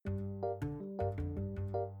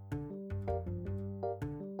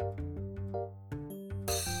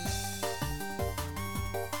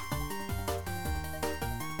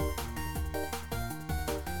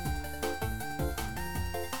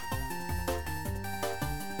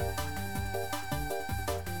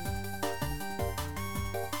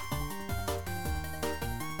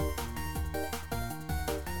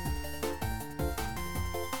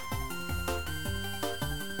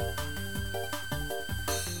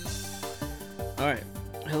Alright,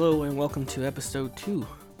 hello and welcome to episode 2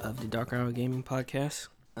 of the Dark Hour Gaming Podcast.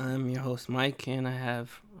 I'm your host Mike and I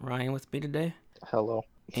have Ryan with me today. Hello.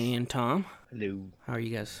 And Tom. Hello. How are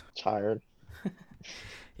you guys? Tired.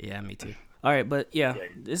 Yeah, me too. Alright, but this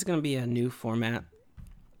is going to be a new format.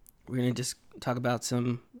 We're going to just talk about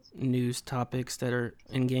some news topics that are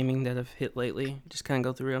in gaming that have hit lately. Just kind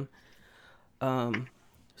of go through them.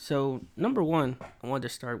 So, number one, I wanted to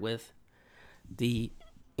start with the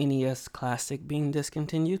NES Classic being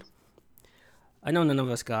discontinued. I know none of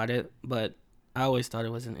us got it, but I always thought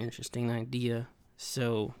it was an interesting idea.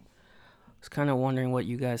 So I was kind of wondering what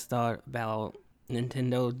you guys thought about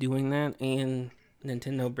Nintendo doing that and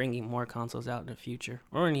Nintendo bringing more consoles out in the future,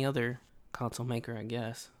 or any other console maker, I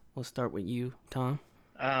guess. We'll start with you, Tom.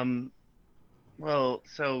 So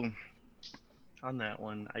on that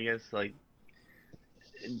one, I guess it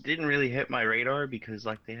didn't really hit my radar because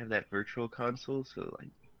they have that virtual console, so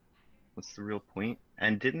what's the real point?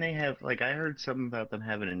 And didn't they have I heard something about them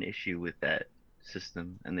having an issue with that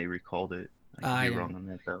system and they recalled it. I could I be didn't, wrong on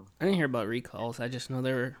that though. I didn't hear about recalls. I just know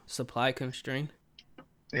they were supply constrained.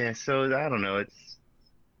 Yeah, so I don't know.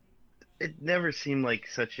 It never seemed like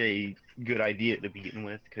such a good idea to begin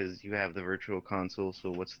with because you have the virtual console,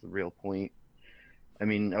 so what's the real point? I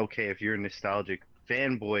mean, okay, if you're a nostalgic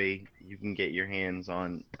fanboy, you can get your hands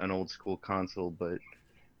on an old school console, but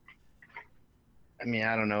I mean,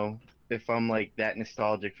 I don't know. If I'm that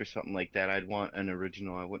nostalgic for something like that, I'd want an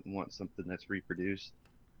original. I wouldn't want something that's reproduced.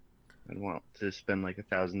 I'd want to spend like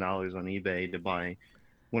 $1,000 on eBay to buy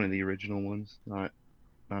one of the original ones, not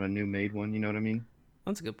a new made one, you know what I mean?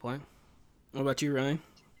 That's a good point. What about you, Ryan?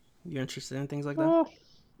 You interested in things like that? Uh,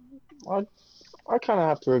 I I kind of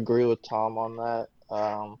have to agree with Tom on that.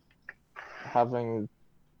 Having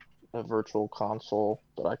a virtual console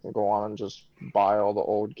that I can go on and just buy all the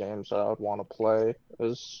old games that I would want to play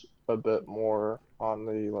is a bit more on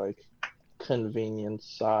the convenience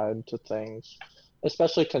side to things,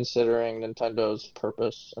 especially considering Nintendo's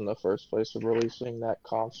purpose in the first place of releasing that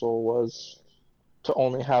console was to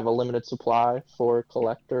only have a limited supply for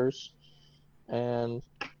collectors. And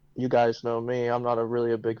you guys know me, I'm not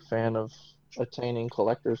really a big fan of attaining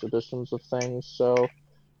collector's editions of things, so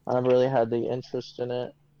I never really had the interest in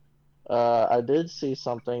it. I did see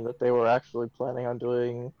something that they were actually planning on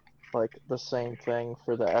doing like the same thing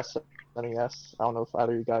for the SNES. I don't know if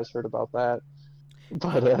either of you guys heard about that,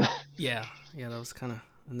 but Yeah, that was kind of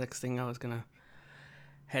the next thing I was gonna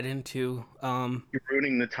head into. You're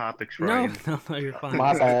ruining the topics, No, Ryan. no, you're fine.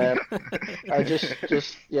 my bad. I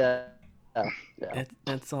just yeah, yeah.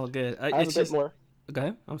 It's all good. I have a It's bit just more. go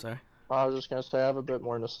ahead. I'm sorry. I was just gonna say I have a bit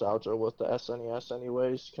more nostalgia with the SNES,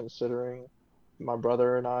 anyways, considering my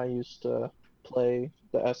brother and I used to play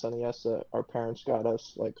the SNES that our parents got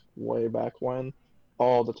us like way back when,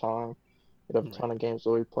 all the time. We have a Right. ton of games that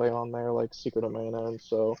we play on there, like Secret of Mana, and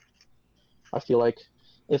so I feel like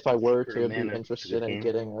if I were Secret of to be Mana, it's a interested good in game.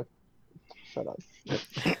 getting a shut up.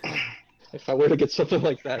 If I were to get something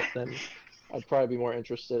like that, then I'd probably be more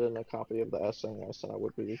interested in a copy of the SNES than I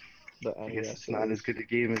would be the I guess NES it's at not as least. good a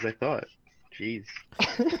game as I thought. Jeez.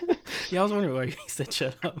 Yeah, I was wondering why you said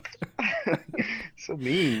shut up. So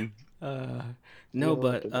mean. Uh, You no,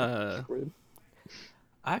 but interrupted me. It's rude.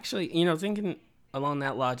 actually, thinking along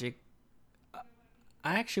that logic, I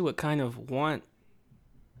actually would kind of want.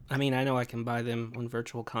 I mean, I know I can buy them on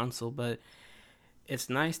Virtual Console, but it's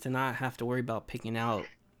nice to not have to worry about picking out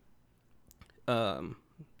um,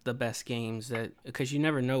 the best games that because you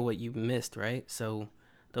never know what you missed, right? So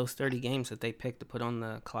those 30 games that they picked to put on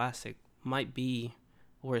the classic might be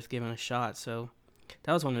worth giving a shot. So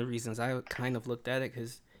that was one of the reasons I kind of looked at it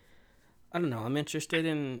because I don't know, I'm interested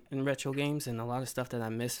in retro games and a lot of stuff that I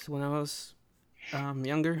missed when I was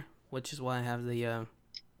younger, which is why I have the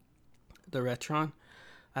Retron.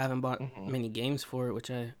 I haven't bought Hmm. many games for it, which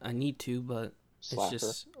I need to, but it's Slacker.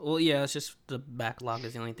 just well, yeah, it's just the backlog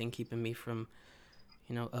is the only thing keeping me from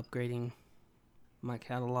upgrading my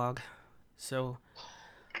catalog. So,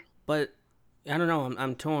 but I don't know.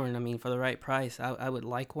 I'm torn. I mean, for the right price, I would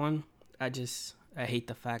like one. I hate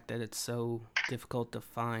the fact that it's so difficult to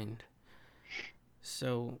find.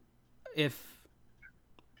 So, if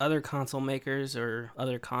other console makers or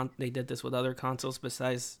they did this with other consoles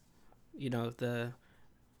besides the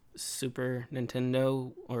Super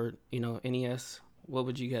Nintendo or NES, what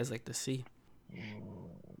would you guys like to see?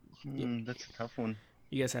 You, That's a tough one.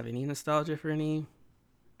 you guys have any nostalgia for any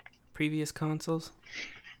previous consoles?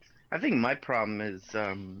 I think my problem is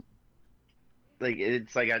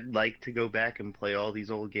it's like I'd like to go back and play all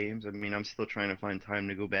these old games. I mean, I'm still trying to find time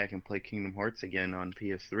to go back and play Kingdom Hearts again on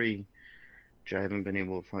PS3, which I haven't been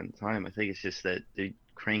able to find time. I think it's just that the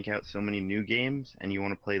crank out so many new games and you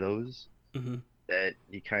want to play those Hmm. that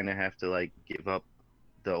you kind of have to like give up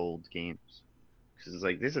the old games. Because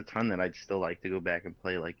like there's a ton that I'd still like to go back and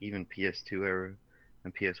play, like even PS2 era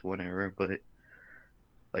and PS1 era, but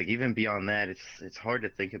like even beyond that, it's hard to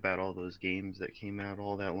think about all those games that came out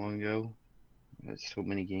all that long ago. There's so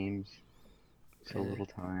many games, so Yeah. little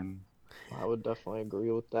time. I would definitely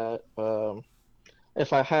agree with that.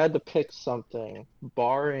 If I had to pick something,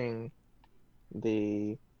 barring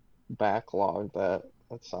the backlog that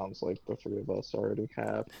it sounds like the three of us already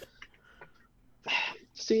have.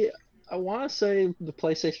 See, I want to say the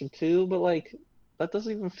PlayStation 2, but like that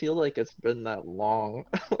doesn't even feel like it's been that long.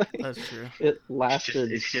 Like That's true. it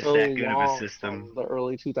lasted It's just so that good of a long system. from the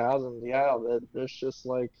early 2000s. Yeah, that there's just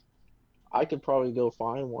like I could probably go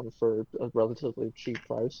find one for a relatively cheap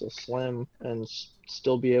price, a Slim, and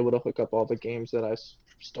still be able to hook up all the games that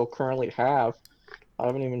still currently have. I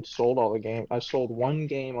haven't even sold all the games. I sold one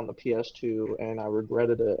game on the PS2 and I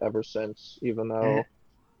regretted it ever since, even though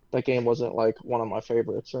that game wasn't like one of my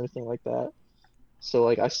favorites or anything like that. So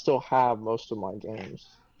like I still have most of my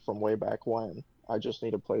games from way back when. I just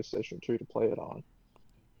need a PlayStation 2 to play it on.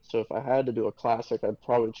 So if I had to do a classic, I'd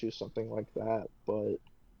probably choose something like that. But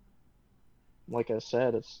like I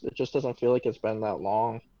said, it just doesn't feel like it's been that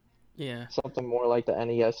long. Yeah. Something more like the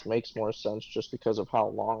NES makes more sense just because of how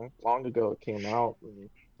long ago it came out. And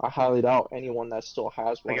I highly doubt anyone that still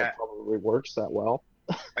has I one it got probably works that well.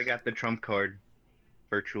 I got the trump card,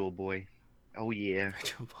 Virtual Boy. Oh yeah.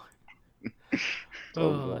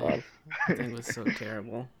 Oh Oh man, God. that thing was so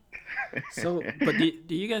terrible. So, but do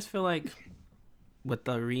you guys feel like with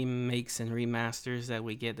the remakes and remasters that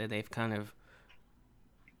we get that they've kind of,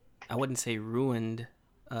 I wouldn't say ruined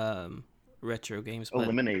um, retro games,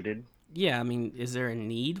 but Eliminated. yeah, I mean, is there a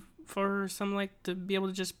need for some like to be able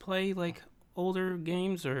to just play like older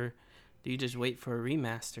games, or do you just wait for a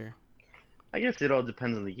remaster? I guess it all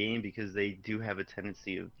depends on the game because they do have a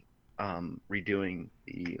tendency of redoing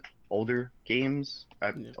the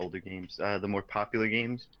Yeah. older games, the more popular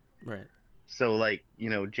games. Right. So like,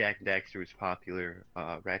 Jack and Daxter was popular,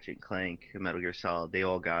 Ratchet and Clank, Metal Gear Solid, they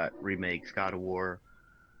all got remakes, God of War,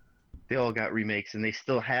 they all got remakes, and they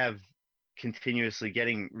still have continuously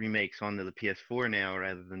getting remakes onto the PS4 now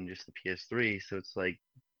rather than just the PS3. So it's like,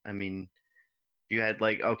 I mean, you had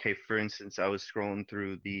like, okay, for instance, I was scrolling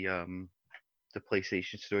through the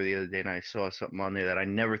PlayStation Store the other day, and I saw something on there that I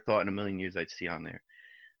never thought in a million years I'd see on there.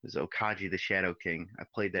 It was Okaji the Shadow King. I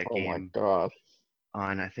played that Oh my game God.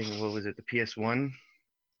 on, I think, what was it, the PS1?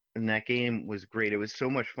 And that game was great. It was so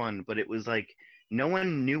much fun, but it was like no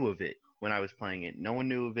one knew of it when I was playing it. No one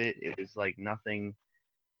knew of it. It was like nothing.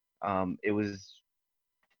 It was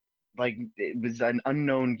like it was an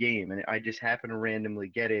unknown game, and I just happened to randomly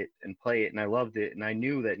get it and play it, and I loved it, and I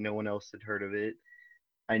knew that no one else had heard of it.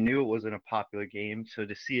 I knew it wasn't a popular game, so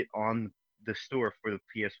to see it on the store for the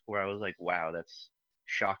PS4, I was like, wow, that's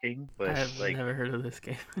shocking. I But have like, never heard of this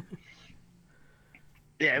game.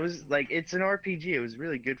 yeah, it was like it's an RPG. It was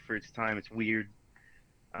really good for its time. It's weird.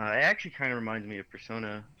 It actually kind of reminds me of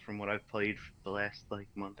Persona from what I've played for the last like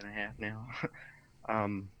month and a half now.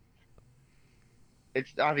 um,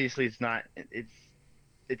 it's obviously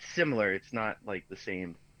it's similar. It's not like the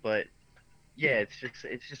same, but yeah, Yeah.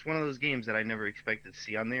 it's just one of those games that I never expected to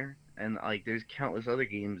see on there. And like, there's countless other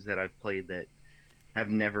games that I've played that have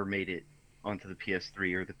never made it onto the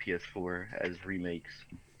PS3 or the PS4 as remakes.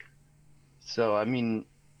 So I mean,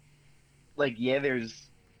 like, yeah, there's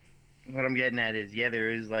what I'm getting at is, yeah,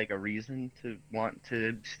 there is like a reason to want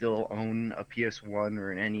to still own a PS1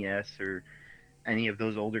 or an NES or any of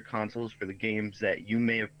those older consoles for the games that you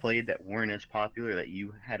may have played that weren't as popular that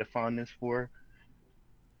you had a fondness for.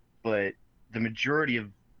 But the majority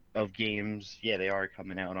of games, yeah, they are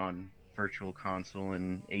coming out on Virtual Console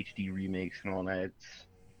and HD remakes and all that. It's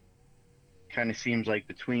kind of seems like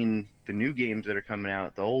between the new games that are coming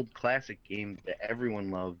out, the old classic games that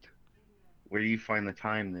everyone loved, where do you find the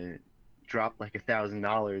time to drop like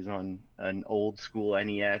 $1,000 on an old school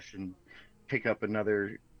NES and pick up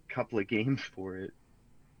another couple of games for it?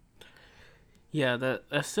 Yeah, the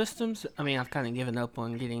systems. I mean, I've kind of given up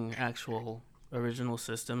on getting actual original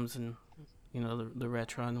systems, and the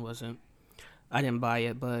Retron wasn't. I didn't buy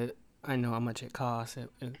it, but I know how much it costs. It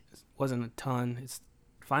wasn't a ton. It's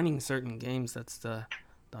finding certain games that's the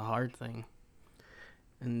hard thing,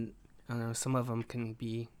 and I don't know some of them can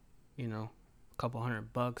be, a couple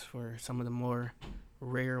 $100 for some of the more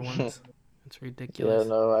rare ones. It's Yeah, ridiculous.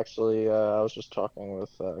 no, actually, I was just talking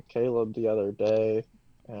with Caleb the other day,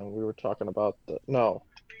 and we were talking about no,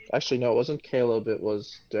 actually, no, it wasn't Caleb, it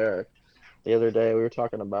was Derek. The other day, we were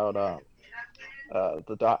talking about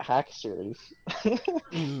the Dot Hack series.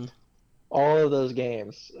 Mm, All of those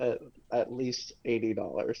games at least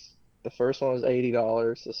 $80. The first one was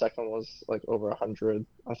 $80. The second one was like over 100.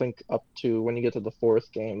 I think up to when you get to the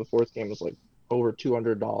fourth game. The fourth game is like over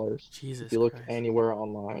 $200 if Jesus you look Christ, anywhere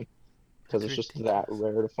online because that's it's just that ridiculous.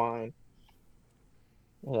 rare to find.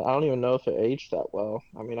 And I don't even know if it aged that well.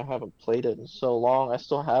 I mean, I haven't played it in so long. I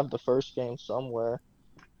still have the first game somewhere,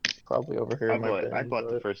 probably over here I in my bought I bin, bought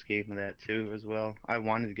the but first game of that too as well. I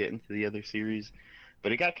wanted to get into the other series,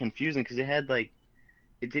 but it got confusing because it had like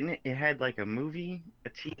it had like a movie, a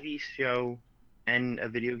TV show, and a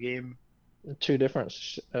video game. two different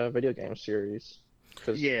video game series.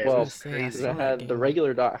 Because, Yeah, I was it gonna was well, say I 'cause crazy. it saw that had the game.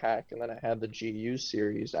 regular Dot Hack and then it had the GU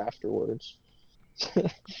series afterwards.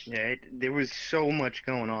 Yeah, there was so much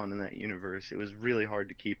going on in that universe. It was really hard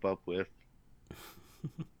to keep up with.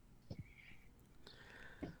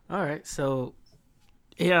 All right, so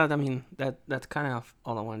yeah, I mean that's kind of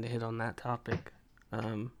all I wanted to hit on that topic.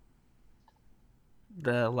 Um,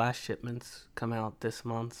 the last shipments come out this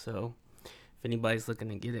month, so if anybody's looking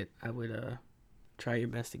to get it, I would try your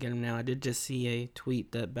best to get them now. I did just see a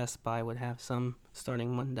tweet that Best Buy would have some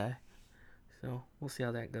starting Monday, so we'll see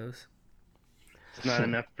how that goes. It's not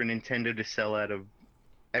enough for Nintendo to sell out of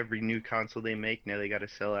every new console they make. Now they got to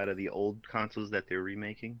sell out of the old consoles that they're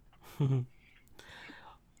remaking.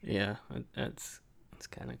 Yeah, that's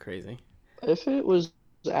kind of crazy. If it was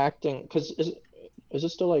acting, because is it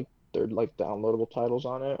still like they're like downloadable titles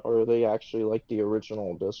on it, or are they actually like the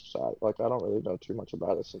original disc side? Like I don't really know too much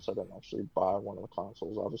about it since I didn't actually buy one of the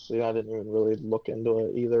consoles. Obviously, I didn't even really look into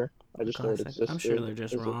it either. I A just knew it classic. I'm sure existed. they're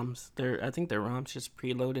just Is it? ROMs. I think they're ROMs just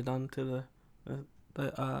preloaded onto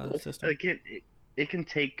the system. Like it can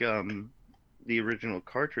take the original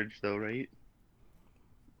cartridge though, right?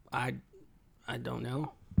 I I don't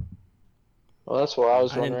know. Well, that's what I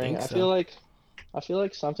was I didn't wondering. think so. I feel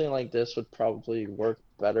like something like this would probably work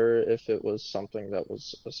better if it was something that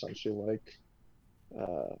was essentially like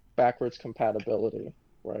backwards compatibility,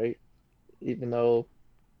 right? Even though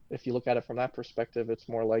if you look at it from that perspective, it's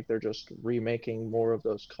more like they're just remaking more of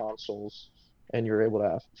those consoles, and you're able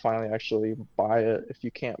to finally actually buy it if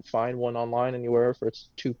you can't find one online anywhere, if it's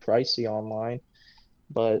too pricey online.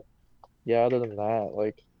 But yeah, other than that,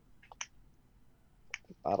 like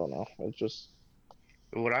I don't know. It just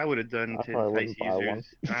What I would have done I to probably entice wouldn't buy one.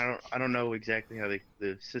 users, I don't know exactly how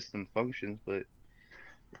the system functions, but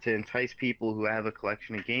to entice people who have a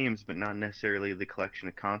collection of games but not necessarily the collection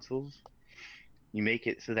of consoles, you make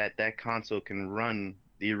it so that that console can run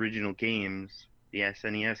the original games, the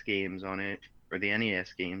SNES games on it, or the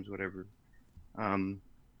NES games, whatever, um,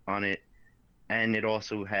 on it, and it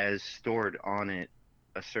also has stored on it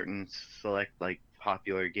a certain select like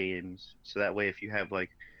popular games. So that way, if you have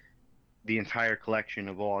like the entire collection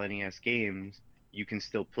of all NES games, you can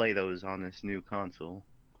still play those on this new console.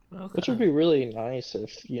 Which would Okay. be really nice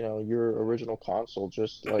if, your original console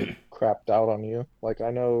just like crapped out on you. Like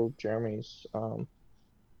I know Jeremy's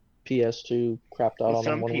PS2 crapped out Well, on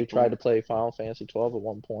him some when we tried people, to play Final Fantasy 12 at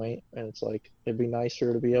one point, and it's like it'd be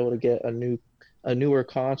nicer to be able to get a newer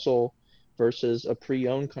console versus a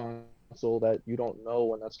pre-owned console that you don't know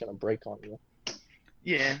when that's gonna break on you.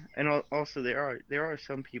 yeah, and also there are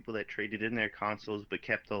some people that traded in their consoles but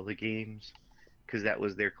kept all the games because that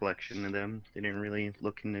was their collection of them. They didn't really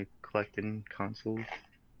look into collecting consoles.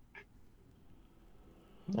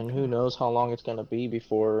 And who Okay. knows how long it's gonna be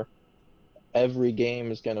before every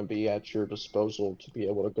game is gonna be at your disposal to be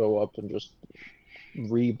able to go up and just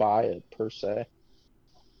re-buy it per se.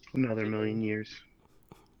 Another million years.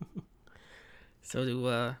 So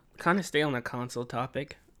to kind of stay on the console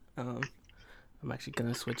topic, um, I'm actually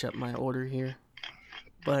gonna switch up my order here.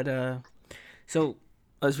 But so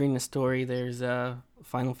I was reading a story. There's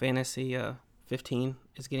Final Fantasy 15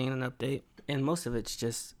 is getting an update, and most of it's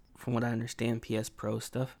just, from what I understand, PS Pro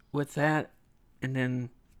stuff. With that, and then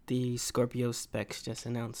the Scorpio specs just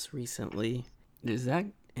announced recently. Does that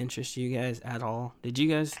interest you guys at all? Did you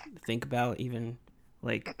guys think about even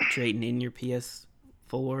like trading in your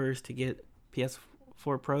PS4s to get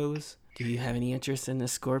PS4 Pros? Do you have any interest in the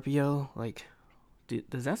Scorpio? Like,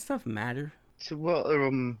 does that stuff matter? So well,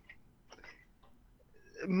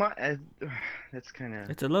 my that's kind of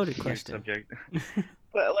It's a loaded a weird question. subject.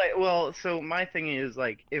 But like, well, so my thing is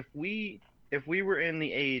like, if we were in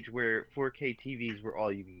the age where 4K TVs were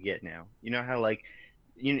all you could get now, you know how like,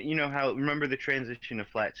 you know how remember the transition of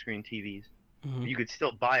flat screen TVs? Hmm. You could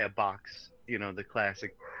still buy a box, the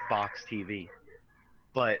classic box TV,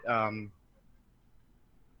 but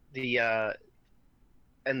the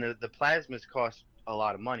and the plasmas cost a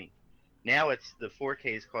lot of money. Now it's the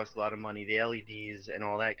 4Ks cost a lot of money, the LEDs and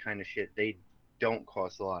all that kind of shit. don't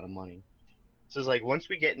cost a lot of money. So it's like once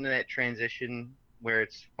we get into that transition where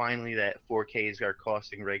it's finally that 4Ks are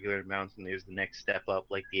costing regular amounts and there's the next step up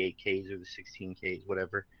like the 8Ks or the 16Ks,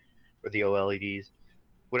 whatever, or the OLEDs,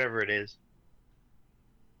 whatever it is.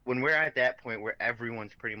 When we're at that point where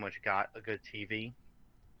everyone's pretty much got a good TV,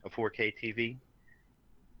 a 4K TV,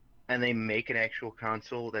 and they make an actual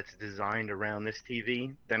console that's designed around this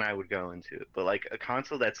TV, then I would go into it. But like a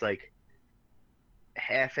console that's like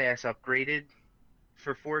half-ass upgraded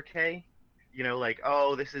for 4K, like,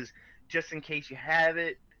 oh, this is just in case you have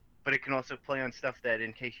it, but it can also play on stuff that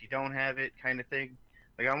in case you don't have it kind of thing.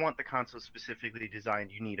 Like I want the console specifically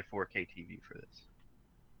designed. You need a 4K TV for this.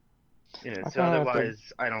 I So kind of have to,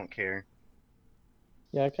 otherwise I don't care.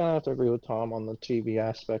 yeah, I kind of have to agree with Tom on the TV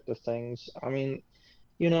aspect of things. I mean,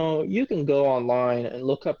 you can go online and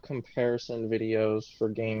look up comparison videos for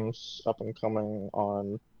games up and coming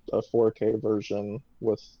on a 4K version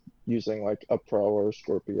with using like a Pro or a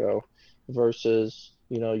Scorpio versus,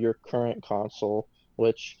 your current console,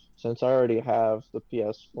 which since I already have the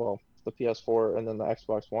PS4 and then the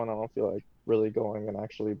Xbox One, I don't feel like really going and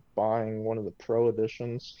actually buying one of the Pro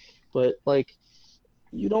editions. But like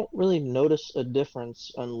you don't really notice a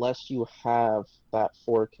difference unless you have that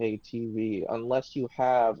 4K TV, unless you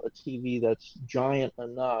have a TV that's giant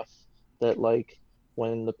enough that, like,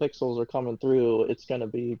 when the pixels are coming through, it's going to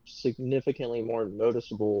be significantly more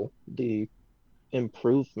noticeable, the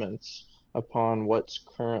improvements upon what's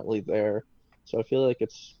currently there. So I feel like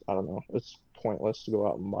I don't know, it's pointless to go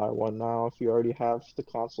out and buy one now if you already have the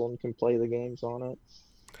console and can play the games on it.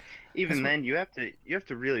 Even That's what. then, you have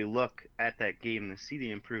to really look at that game to see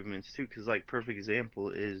the improvements too. Because like perfect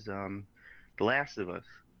example is The Last of Us.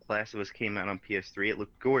 The Last of Us came out on PS3. It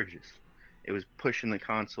looked gorgeous. It was pushing the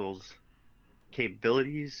console's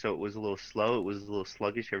capabilities, so it was a little slow. It was a little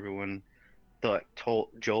sluggish. Everyone thought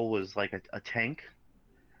Joel was like a tank.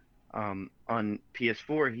 On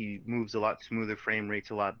PS4, he moves a lot smoother, frame rate's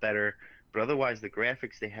a lot better, but otherwise the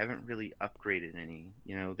graphics they haven't really upgraded any.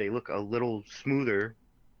 They look a little smoother,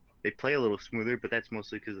 they play a little smoother, but that's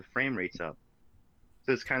mostly because the frame rate's up.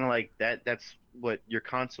 So it's kind of like that. That's what your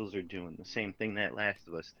consoles are doing. The same thing that Last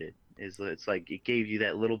of Us did. It's like it gave you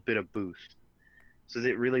that little bit of boost. So is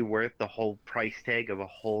it really worth the whole price tag of a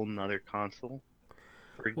whole nother console?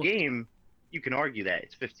 For a Well, game, you can argue that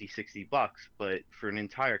it's 50, $60, but for an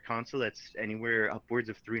entire console that's anywhere upwards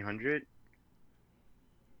of 300.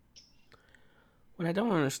 what I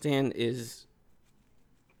don't understand is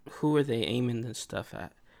who are they aiming this stuff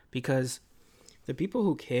at? Because the people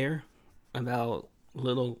who care about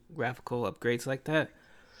little graphical upgrades like that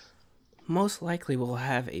most likely will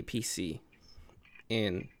have a PC,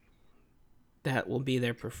 and that will be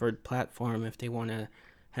their preferred platform if they want to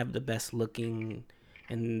have the best looking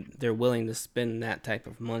and they're willing to spend that type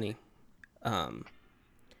of money. Um,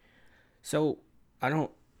 so I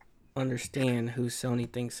don't understand who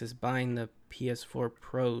Sony thinks is buying the PS4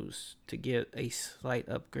 Pros to get a slight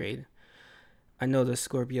upgrade. I know the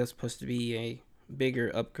Scorpio is supposed to be a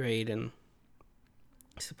bigger upgrade and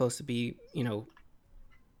supposed to be,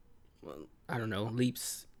 I don't know,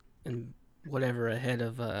 leaps and whatever ahead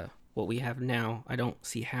of what we have now. I don't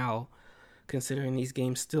see how, considering these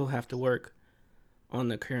games still have to work on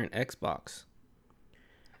the current Xbox.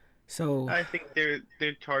 So, I think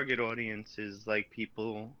their target audience is like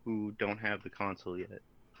people who don't have the console yet.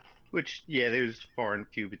 Which, yeah, there's far and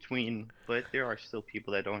few between, but there are still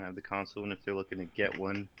people that don't have the console, and if they're looking to get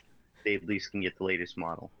one, they at least can get the latest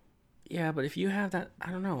model. yeah, but if you have that,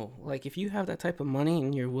 I don't know, like if you have that type of money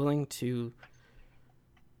and you're willing to,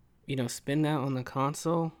 spend that on the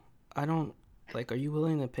console, I don't, like, are you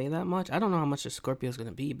willing to pay that much? I don't know how much a Scorpio is going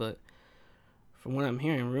to be, but from what I'm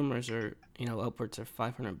hearing, rumors are, upwards of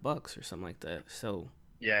 $500 or something like that. So,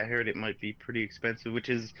 Yeah, I heard it might be pretty expensive, which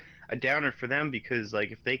is a downer for them because,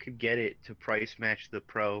 like, if they could get it to price match the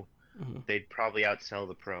Pro, mhm. they'd probably outsell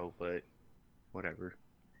the Pro, but whatever.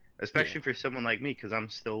 Yeah. Especially for someone like me, because I'm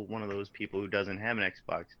still one of those people who doesn't have an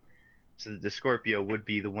Xbox. So the Scorpio would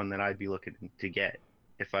be the one that I'd be looking to get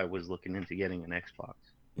if I was looking into getting an Xbox.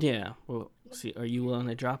 Yeah. Well, see, are you willing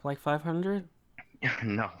to drop like 500?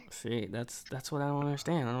 No. See, that's what I don't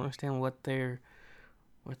understand. I don't understand what their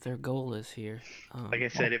goal is here. Like I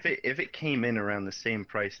said, if it came in around the same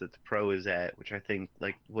price that the Pro is at, which I think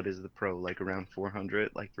like what is the Pro like around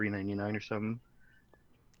 400, like 399 or something.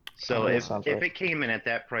 So Yeah, that if Uh, sounds if right. it came in at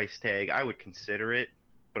that price tag, I would consider it,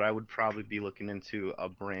 but I would probably be looking into a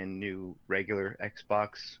brand new regular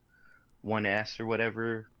Xbox One S or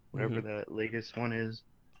whatever mhm. the latest one is.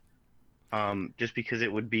 Just because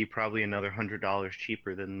it would be probably another $100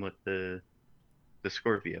 cheaper than what the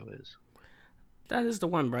Scorpio is. That is the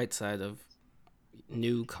one bright side of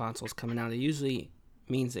new consoles coming out, it usually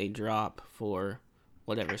means a drop for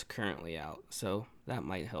whatever's currently out. So that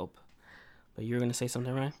might help. But you're gonna say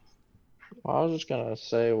something, Ryan? I was just gonna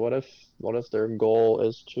say, what if their goal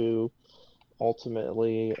is to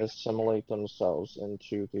ultimately assimilate themselves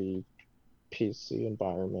into the PC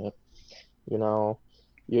environment? You know,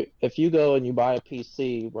 if you go and you buy a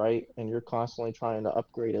PC, right, and you're constantly trying to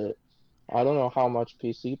upgrade it, I don't know how much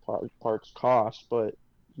PC parts cost, but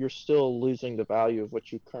you're still losing the value of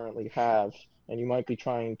what you currently have, and you might be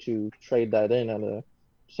trying to trade that in at a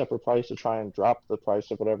separate price to try and drop the price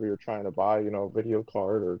of whatever you're trying to buy, video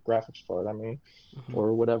card or graphics card, I mean, Mm-hmm.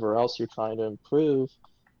 or whatever else you're trying to improve.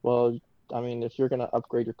 Well, I mean, if you're going to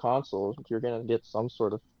upgrade your console, you're going to get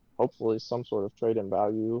hopefully some sort of trade-in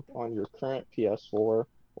value on your current PS4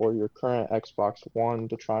 or your current Xbox One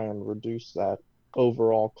to try and reduce that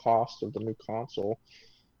overall cost of the new console.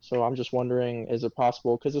 So I'm just wondering, is it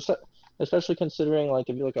possible? Because especially considering, like,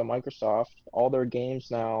 if you look at Microsoft, all their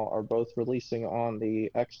games now are both releasing on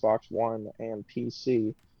the Xbox One and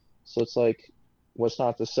PC. So it's like, what's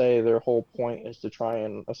not to say their whole point is to try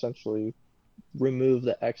and essentially remove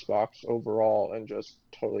the Xbox overall and just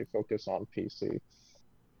totally focus on PC.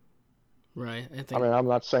 Right. I I think. mean, I'm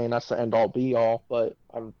not saying that's the end all be all, but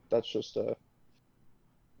that's just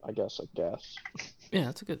I guess a guess. Yeah,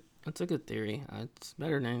 that's a good. That's a good theory. It's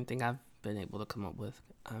better than anything I've been able to come up with.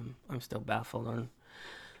 I'm still baffled on.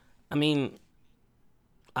 I mean,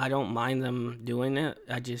 I don't mind them doing it.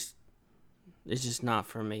 It's just not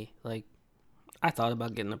for me. Like, I thought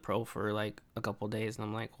about getting a pro for like a couple days, and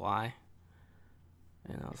I'm like, why?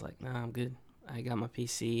 And I was like, nah, I'm good. I got my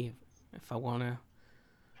PC. If I wanna,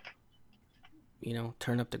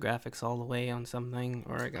 turn up the graphics all the way on something,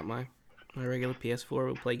 or I got my regular PS4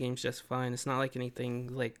 will play games just fine. It's not like anything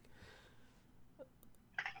like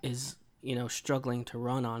is struggling to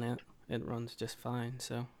run on it. It runs just fine.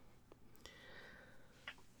 So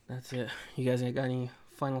that's it. You guys ain't got any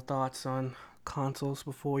final thoughts on consoles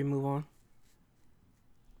before we move on?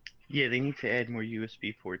 Yeah, they need to add more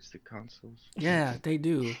USB ports to consoles. Yeah, they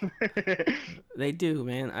do. They do,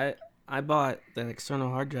 man. I bought that external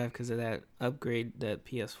hard drive because of that upgrade that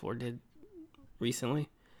PS4 did recently,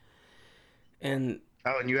 and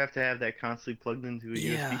Oh, and you have to have that constantly plugged into a USB.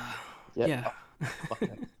 yeah, Yeah. yeah. Oh, fuck,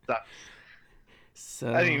 that sucks.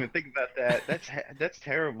 I didn't So even think about that. That's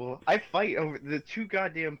terrible. I fight over the two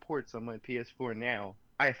goddamn ports on my PS4 now.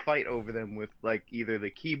 I fight over them with like either the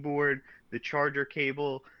keyboard, the charger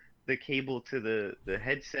cable, the cable to the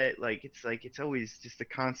headset. Like it's always just a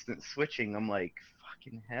constant switching. I'm like,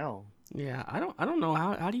 fucking hell. yeah, I don't know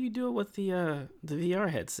how do you do it with the VR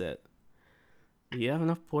headset? Do you have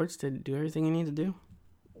enough ports to do everything you need to do?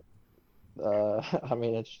 I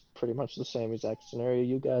mean, it's pretty much the same exact scenario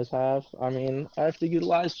you guys have. I mean, I have to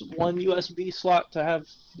utilize one USB slot to have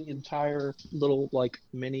the entire little like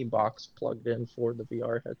mini box plugged in for the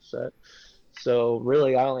VR headset. So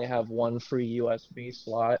really, I only have one free USB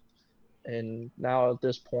slot, and now at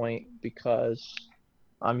this point, because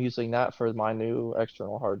I'm using that for my new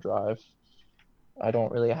external hard drive, I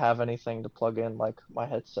don't really have anything to plug in like my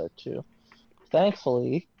headset to.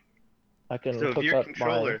 Thankfully, I can So if hook your up my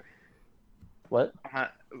controller, what?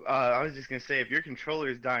 I was just gonna say, if your controller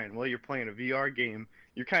is dying while you're playing a VR game,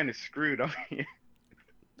 you're kind of screwed, aren't you?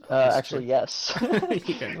 That's true. Actually, yes.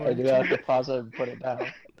 Yeah, no, I do that's have right. to pause it and put it down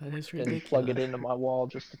That is and plug it ridiculous. into my wall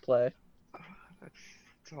just to play. That's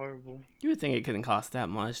it's horrible. You would think it couldn't cost that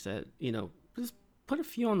much. That just put a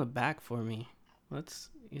few on the back for me. Let's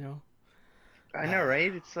I know,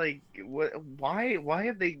 right? It's like, what? Why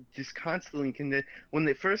have they just constantly when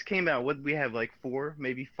they first came out? What we have like four,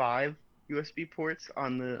 maybe five USB ports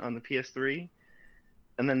on the PS3,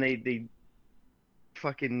 and then they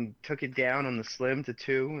fucking took it down on the Slim to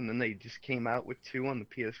two, and then they just came out with two on the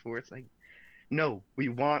PS4. It's like, no, we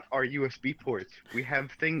want our USB ports. We have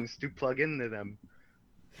things to plug into them.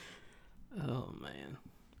 Oh man.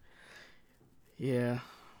 Yeah,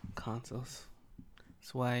 consoles.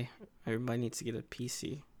 That's why everybody needs to get a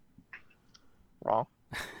PC. Wrong.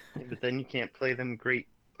 Yeah, but then you can't play them great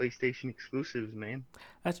PlayStation exclusives, man.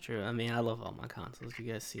 That's true. I mean, I love all my consoles.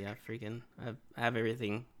 You guys see, I have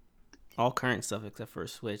everything, all current stuff except for a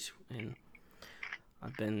Switch, and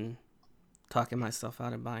I've been talking myself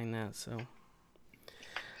out of buying that. So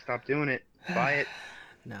Stop doing it. Buy it.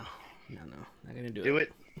 no, not gonna do Do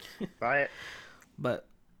it. it. Buy it. But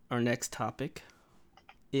our next topic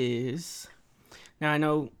is now I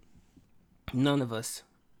know none of us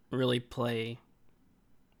really play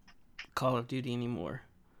Call of Duty anymore,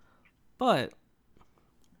 but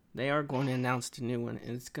they are going to announce the new one,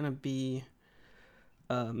 and it's going to be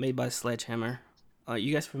made by Sledgehammer.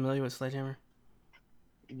 You guys familiar with Sledgehammer?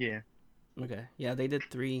 Yeah. Okay. Yeah, they did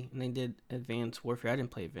 3, and they did Advanced Warfare. I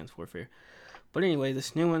didn't play Advanced Warfare. But anyway,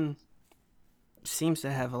 this new one seems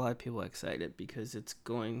to have a lot of people excited because it's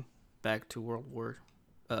going back to World War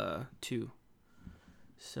II.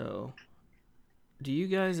 So, do you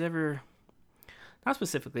guys ever, not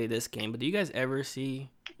specifically this game, but do you guys ever see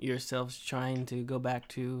yourselves trying to go back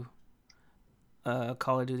to a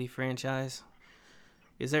Call of Duty franchise?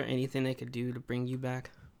 Is there anything they could do to bring you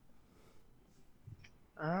back?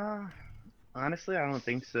 Uh, Honestly, I don't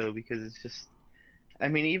think so because it's just. I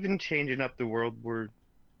mean, even changing up the World War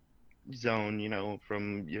zone,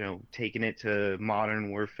 from taking it to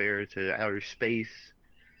modern warfare to outer space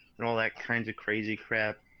and all that kinds of crazy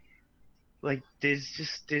crap. Like there's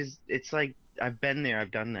it's like I've been there,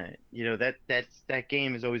 I've done that. That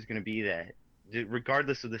game is always going to be that.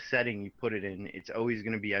 Regardless of the setting you put it in, it's always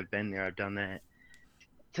going to be I've been there, I've done that.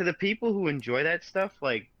 To the people who enjoy that stuff,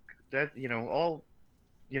 like that, all,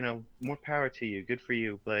 more power to you, good for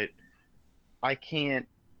you, but I can't,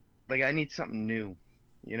 like I need something new.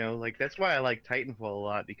 Like that's why I like Titanfall a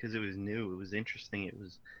lot because it was new, it was interesting, it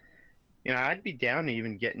was, I'd be down to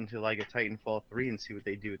even get into like a Titanfall 3 and see what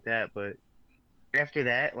they do with that, but after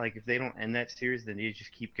that, like if they don't end that series, then you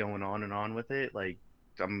just keep going on and on with it. Like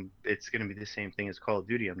it's gonna be the same thing as Call of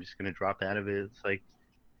Duty. I'm just gonna drop out of it. It's like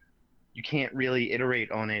you can't really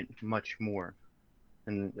iterate on it much more,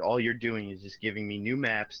 and all you're doing is just giving me new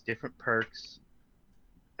maps, different perks,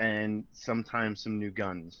 and sometimes some new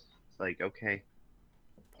guns. It's like okay,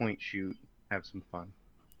 point shoot, have some fun.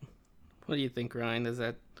 What do you think, Ryan? Does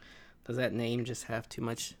that name just have too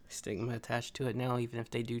much stigma attached to it now, even if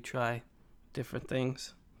they do try different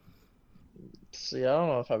things? See, I don't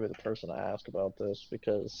know if I'd be the person to ask about this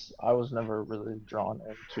because I was never really drawn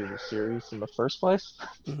into the series in the first place.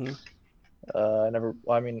 Mm-hmm. I never,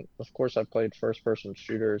 well, I mean, of course, I played first person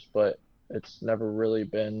shooters, but it's never really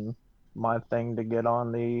been my thing to get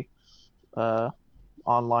on the uh,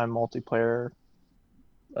 online multiplayer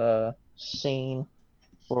scene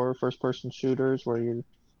for first person shooters where you're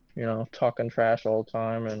talking trash all the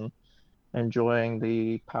time and enjoying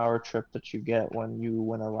the power trip that you get when you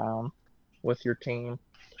win a round with your team.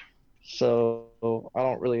 So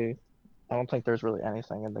I don't think there's really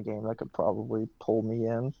anything in the game that could probably pull me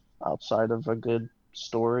in outside of a good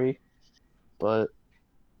story. But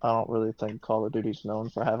I don't really think Call of Duty's known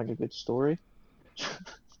for having a good story.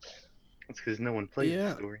 It's because no one plays the Yeah,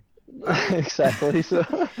 story. I Exactly. So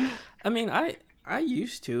I mean, I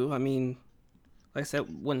used to. I mean, like I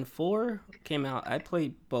said, when 4 came out, I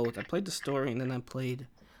played both. I played the story, and then I played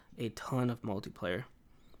a ton of multiplayer.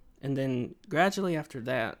 And then gradually after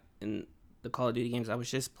that, in the Call of Duty games, I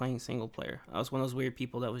was just playing single player. I was one of those weird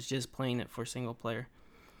people that was just playing it for single player.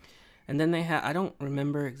 And then they had, I don't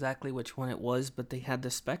remember exactly which one it was, but they had the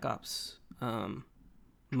Spec Ops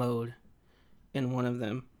mode in one of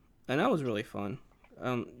them. And that was really fun.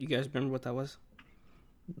 You guys remember what that was?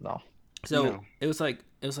 no. So No. it was like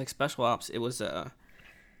Special Ops.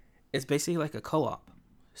 It's basically like a co-op.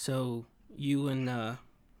 So you and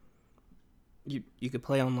you could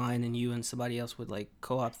play online, and you and somebody else would like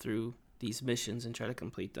co-op through these missions and try to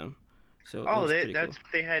complete them. So it Oh, was pretty that's cool.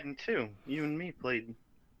 what they had in two. You and me played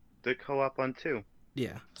the co-op on two.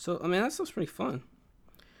 Yeah. So I mean that stuff's pretty fun.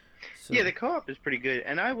 Yeah, So the co-op is pretty good,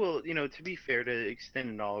 and I will, to be fair, to extend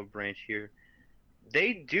an olive branch here,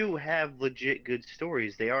 they do have legit good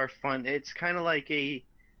stories. They are fun. It's kind of like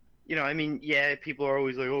I mean, yeah, people are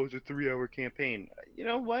always like, oh, it's a 3-hour campaign. You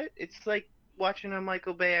know what? It's like watching a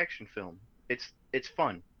Michael Bay action film. It's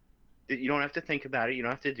fun. You don't have to think about it. You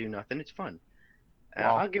don't have to do nothing. It's fun.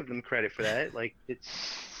 Wow. I'll give them credit for that. Like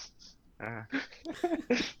uh,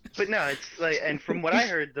 but no, it's like, and from what I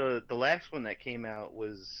heard, the last one that came out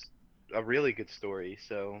was a really good story.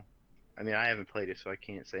 So, I mean, I haven't played it, so I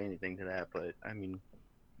can't say anything to that. But I mean,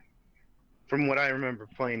 from what I remember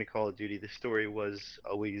playing the Call of Duty, the story was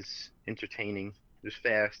always entertaining. It was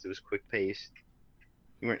fast. It was quick paced.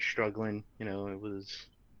 You weren't struggling. It was,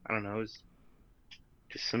 I don't know, it was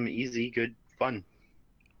just some easy, good fun.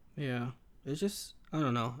 yeah, it's just I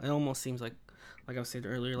don't know. It almost seems like I said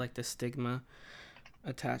earlier, like the stigma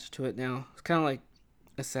attached to it now. It's kind of like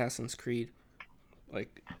Assassin's Creed.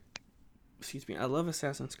 Like, excuse me, I love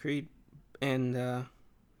Assassin's Creed, and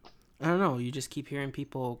I don't know. You just keep hearing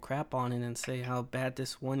people crap on it and say how bad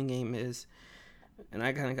this one game is, and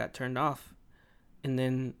I kind of got turned off. And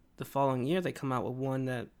then the following year, they come out with one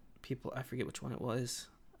that people, I forget which one it was.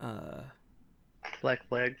 Uh, Black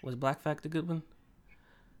Flag. was Black Flag the good one?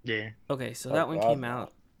 Yeah. Okay, so Oh that one God, came no.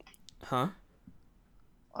 out, huh?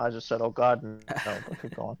 I just said, oh God, no, but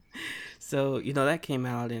keep going. So that came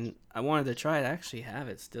out, and I wanted to try it. I actually have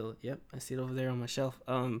it still. Yep, I see it over there on my shelf.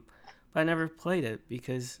 But I never played it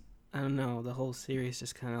because I don't know. The whole series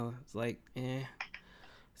just kind of like,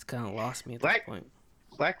 it's kind of lost me at this Black point.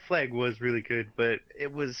 Black Flag was really good, but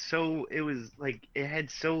it was like it had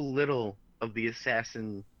so little of the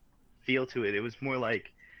assassin feel to it. It was more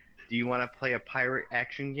like, do you want to play a pirate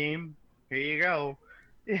action game? Here you go.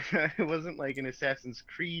 It wasn't like an Assassin's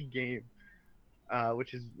Creed game,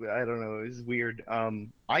 which is I don't know, is weird.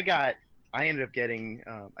 I ended up getting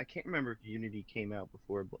I can't remember if Unity came out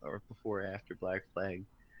before or after Black Flag,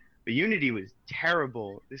 but Unity was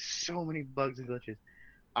terrible. There's so many bugs and glitches.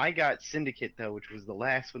 I got Syndicate though, which was the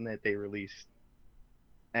last one that they released,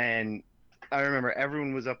 and I remember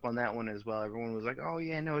everyone was up on that one as well. Everyone was like, "Oh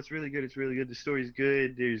yeah, no, it's really good. It's really good. The story's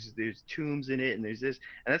good. There's tombs in it, and there's this."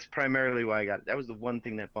 And that's primarily why I got it. That was the one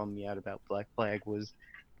thing that bummed me out about Black Flag was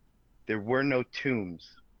there were no tombs.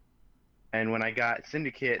 And when I got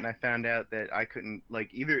Syndicate and I found out that I couldn't like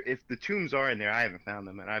either if the tombs are in there, I haven't found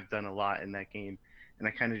them, and I've done a lot in that game, and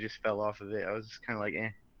I kind of just fell off of it. I was just kind of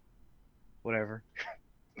like, whatever.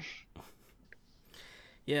 I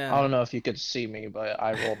Yeah. don't know if you could see me, but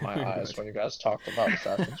I rolled my Pretty eyes much. when you guys talked about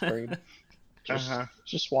Assassin's Creed. Uh Just, huh.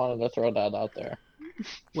 just wanted to throw that out there.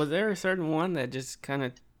 Was there a certain one that just kind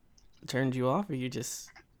of turned you off, or did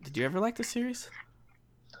you ever like the series?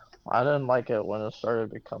 I didn't like it when it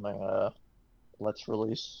started becoming let's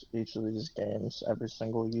release each of these games every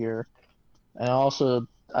single year. And also,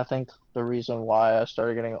 I think the reason why I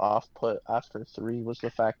started getting off put after three was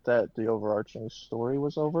the fact that the overarching story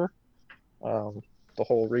was over. Um, the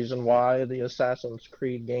whole reason why the Assassin's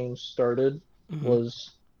Creed games started Hmm.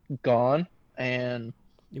 was gone, and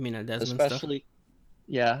You mean that Desmond stuff? especially,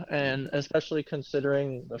 yeah, and especially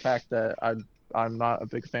considering the fact that I'm not a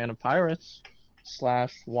big fan of pirates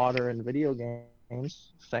slash water and video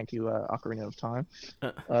games. Thank you, Ocarina of Time.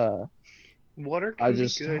 Uh, Uh, Water can be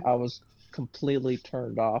good. I was completely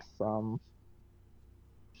turned off from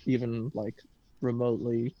even like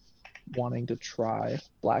remotely wanting to try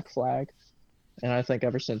Black Flag. And I think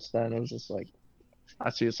ever since then, it was just like, I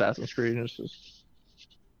see Assassin's Creed and it's just,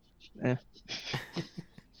 eh,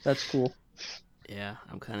 that's cool. yeah,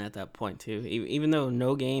 I'm kind of at that point too. Even though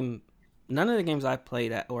none of the games I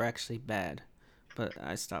played were actually bad, but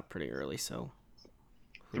I stopped pretty early, so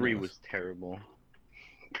who 3 knows? was terrible.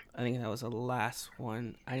 I think that was the last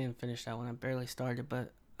one. I didn't finish that one. I barely started,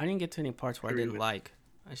 but I didn't get to any parts where I 3 didn't was like.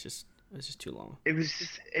 It was just too long.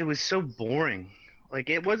 it was so boring. Like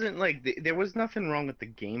it wasn't like there was nothing wrong with the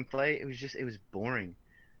gameplay. It was boring.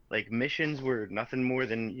 Like missions were nothing more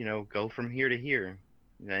than, go from here to here.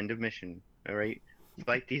 End of mission. All right.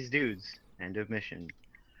 Fight these dudes. End of mission.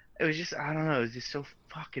 It was just I don't know, it was just so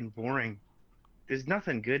fucking boring. There's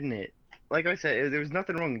nothing good in it. Like I said, there was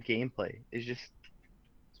nothing wrong with gameplay. It's just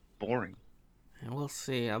boring. And we'll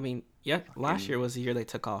see. I mean, yeah, last Fucking year was the year they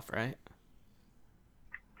took off, right?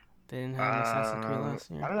 They didn't have an Assassin's Creed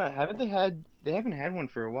last I year. don't know. They haven't had one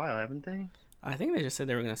for a while, haven't they? I think they just said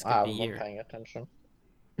they were gonna I skip a haven't been year. paying attention.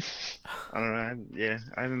 I don't know. Yeah,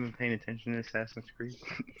 I haven't been paying attention to Assassin's Creed.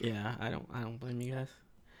 Yeah, I don't blame you guys.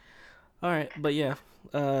 All right, but yeah,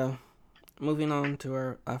 uh, moving on to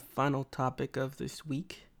our final topic of this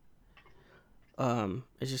week.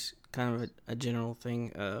 It's just kind of a general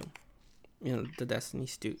thing. The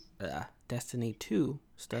Destiny 2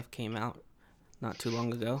 stuff came out not too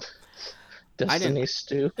long ago. I Destiny didn't.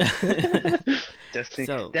 Stew. Destiny.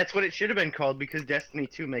 So That's what it should have been called because Destiny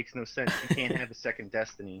 2 makes no sense. You can't have a second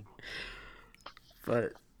Destiny.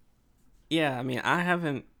 but yeah, I mean, I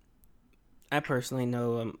haven't. I personally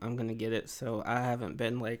know I'm gonna get it, so I haven't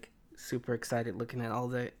been like super excited looking at all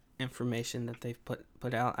the information that they've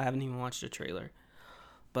put out. I haven't even watched the trailer,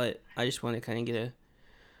 but I just want to kind of get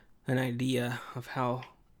an idea of how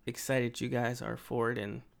excited you guys are for it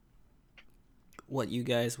and what you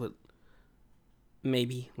guys would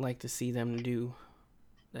maybe like to see them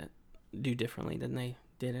that do differently than they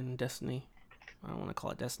did in Destiny. I don't want to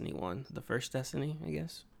call it Destiny 1, the first Destiny, I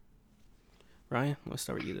guess. Ryan, let's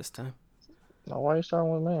start with you this time. Now, why are you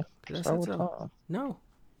starting with me? Because I Start said with so. Tom. No.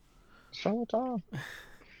 Start with Tom.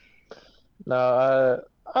 No,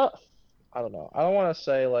 I don't know. I don't want to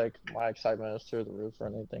say like my excitement is through the roof or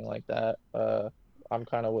anything like that. I'm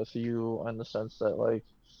kind of with you in the sense that like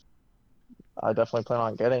I definitely plan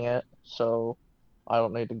on getting it, so I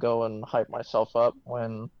don't need to go and hype myself up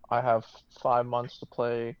when I have 5 months to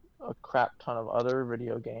play a crap ton of other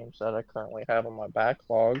video games that I currently have on my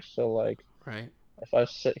backlog. So like Right. if I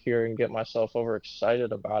sit here and get myself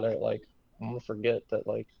overexcited about it, like I'm gonna forget that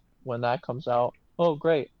like when that comes out, oh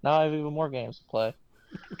great, now I have even more games to play.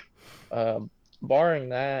 Um, Barring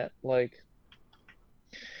that, like,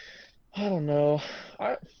 I don't know.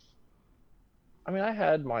 I I mean, I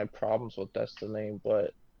had my problems with Destiny,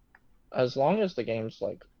 but as long as the game's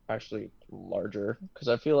like actually larger, because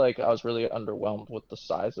I feel like I was really underwhelmed with the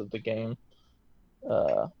size of the game,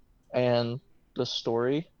 uh, and the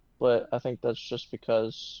story. But I think that's just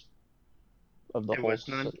because of the There whole was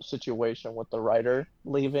none. situation with the writer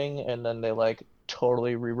leaving, and then they like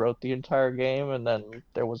totally rewrote the entire game, and then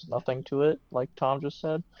there was nothing to it, like Tom just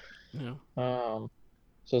said. Yeah. Um,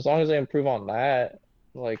 so as long as they improve on that,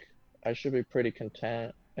 like I should be pretty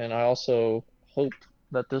content. And I also hope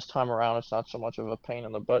that this time around it's not so much of a pain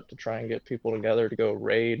in the butt to try and get people together to go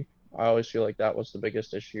raid. I always feel like that was the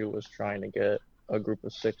biggest issue was trying to get a group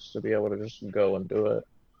of six to be able to just go and do it.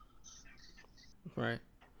 Right.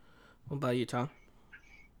 What about you, Tom?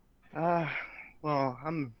 Uh, well,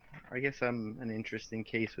 I guess I'm an interesting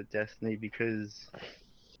case with Destiny because,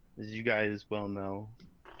 as you guys well know,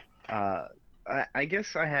 uh, I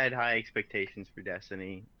guess I had high expectations for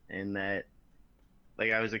Destiny in that,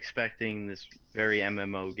 like, I was expecting this very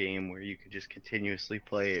MMO game where you could just continuously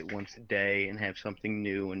play it once a day and have something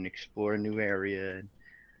new and explore a new area and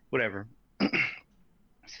whatever.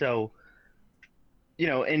 So,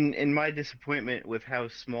 in my disappointment with how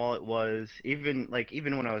small it was, even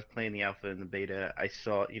when I was playing the alpha and the beta, I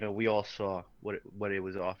saw, we all saw what it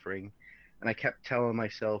was offering, and I kept telling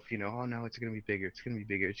myself, oh no, it's gonna be bigger, it's gonna be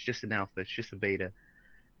bigger. It's just an alpha, it's just a beta.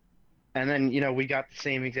 And then, we got the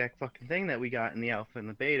same exact fucking thing that we got in the alpha and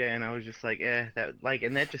the beta, and I was just like, and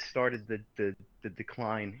that just started the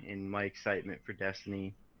decline in my excitement for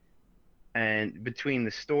Destiny. And between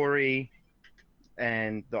the story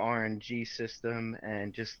and the RNG system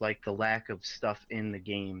and just like the lack of stuff in the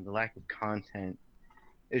game, the lack of content.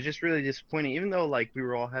 It's just really disappointing. Even though like we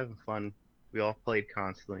were all having fun, we all played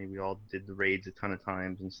constantly, we all did the raids a ton of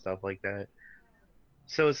times and stuff like that.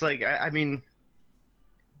 So it's like I mean,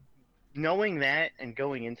 knowing that and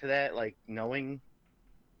going into that, like knowing,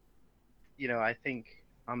 I think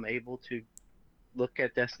I'm able to look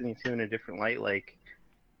at Destiny 2 in a different light. Like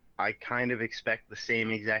I kind of expect the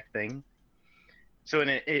same exact thing. So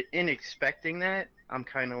in expecting that, I'm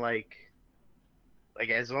kind of like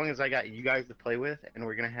as long as I got you guys to play with and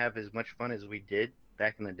we're gonna have as much fun as we did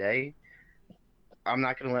back in the day, I'm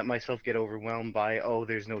not gonna let myself get overwhelmed by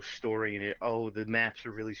there's no story in it, the maps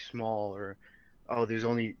are really small, or there's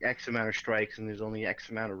only X amount of strikes and there's only X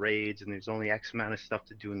amount of raids and there's only X amount of stuff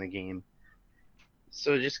to do in the game.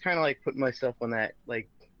 So just kind of like putting myself on that like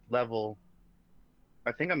level.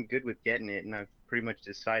 I think I'm good with getting it, and I've pretty much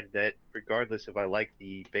decided that regardless if I like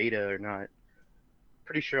the beta or not,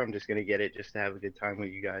 pretty sure I'm just gonna get it just to have a good time with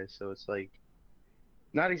you guys. So it's like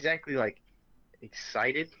not exactly like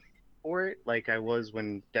excited for it like I was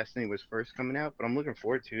when Destiny was first coming out, but I'm looking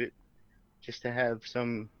forward to it just to have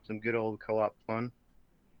some good old co-op fun.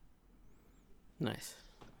 Nice.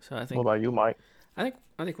 So What about you, Mike? I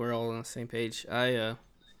think we're all on the same page. I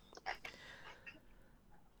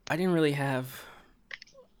didn't really have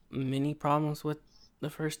many problems with the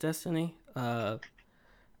first Destiny. I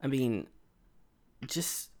mean,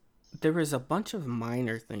 just there was a bunch of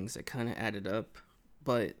minor things that kind of added up,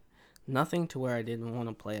 but nothing to where I didn't want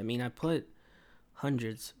to play. I mean, I put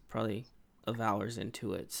hundreds probably of hours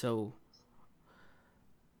into it. So,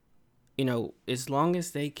 as long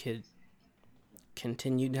as they could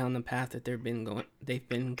continue down the path that they've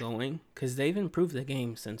been going cuz they've improved the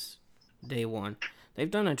game since day 1.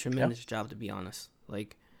 They've done a Yeah. tremendous job, to be honest.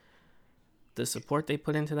 Like the support they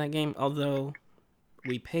put into that game, although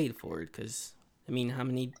we paid for it cuz I mean, how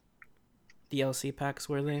many DLC packs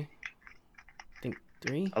were they? I think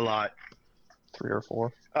 3? A lot. 3 or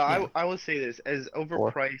 4. Yeah. I will say this, as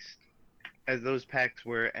 4. overpriced as those packs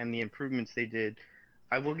were and the improvements they did,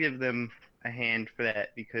 I will give them a hand for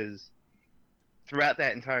that because throughout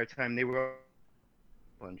that entire time they were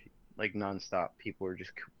Bungie, like nonstop. People were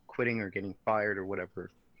just quitting or getting fired or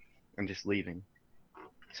whatever and just leaving.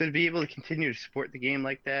 So to be able to continue to support the game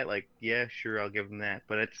like that, like, yeah, sure, I'll give them that.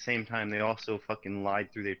 But at the same time, they also fucking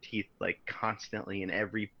lied through their teeth, like, constantly in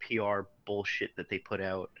every PR bullshit that they put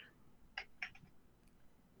out.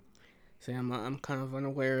 See, I'm kind of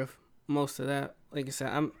unaware of most of that. Like I said,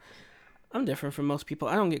 I'm different from most people.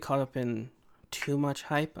 I don't get caught up in too much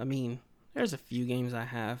hype. I mean, there's a few games I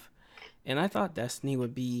have, and I thought Destiny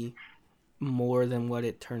would be more than what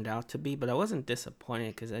it turned out to be, but I wasn't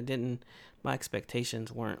disappointed because I didn't. My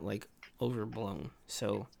expectations weren't like overblown.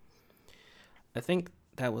 So I think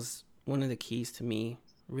that was one of the keys to me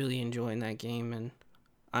really enjoying that game. And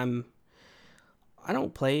I'm I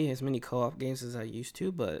don't play as many co-op games as I used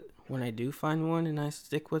to, but when I do find one and I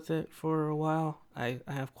stick with it for a while, I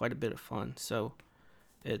have quite a bit of fun. So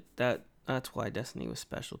that's why Destiny was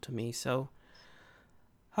special to me. So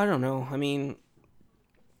I don't know. I mean,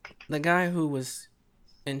 the guy who was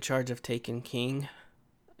in charge of Taken King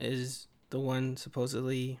is the one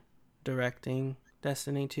supposedly directing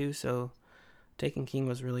Destiny 2. So Taken King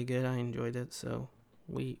was really good. I enjoyed it. So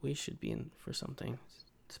we should be in for something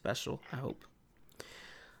special, I hope.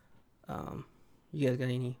 You guys got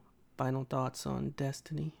any final thoughts on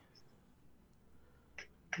Destiny?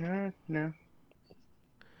 No.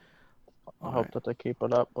 I All hope right. that they keep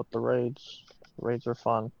it up with the raids. Raids are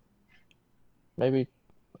fun. Maybe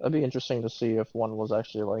it'd be interesting to see if one was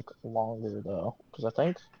actually like longer though, because I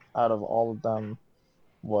think out of all of them,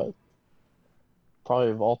 what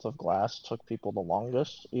probably Vault of Glass took people the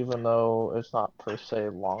longest, even though it's not per se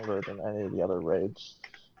longer than any of the other raids.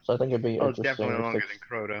 So I think it'd be Oh, interesting definitely if they, longer than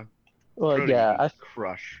Crota. well, Crota you yeah, can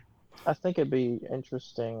crush. I think it'd be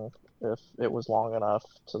interesting if it was long enough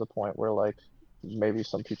to the point where like maybe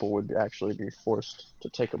some people would actually be forced to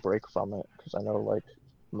take a break from it, because I know like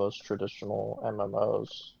most traditional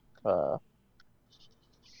MMOs,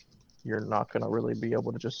 you're not gonna really be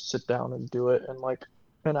able to just sit down and do it in like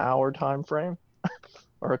an hour time frame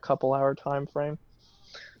or a couple hour time frame.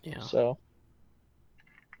 Yeah. So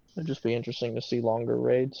it'd just be interesting to see longer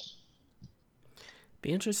raids.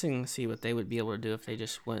 Be interesting to see what they would be able to do if they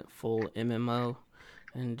just went full MMO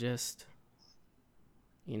and just,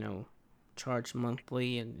 you know, charge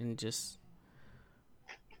monthly and just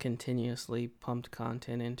continuously pumped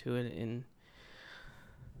content into it. And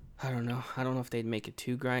I don't know. I don't know if they'd make it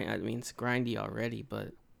too grind. I mean, it's grindy already,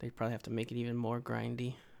 but they'd probably have to make it even more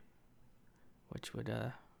grindy, which would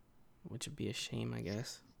be a shame, I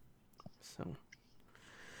guess. So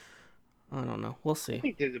I don't know. We'll I see.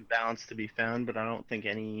 think there's a balance to be found, but I don't think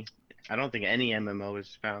any MMO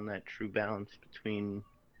has found that true balance between,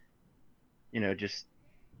 just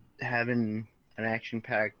having an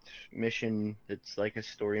action-packed mission that's like a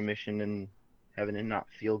story mission and having it not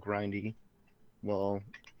feel grindy while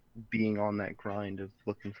being on that grind of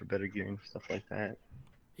looking for better gear and stuff like that.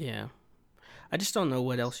 Yeah. I just don't know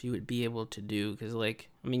what else you would be able to do because, like,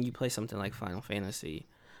 I mean, you play something like Final Fantasy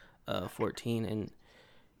 14, and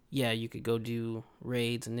yeah, you could go do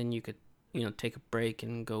raids, and then you could, take a break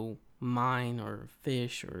and go mine or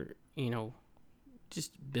fish or,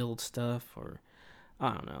 just build stuff or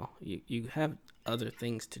I don't know. You have other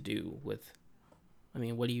things to do with. I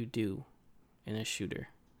mean, what do you do in a shooter,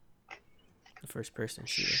 a first person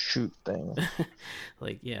shooter? Shoot things.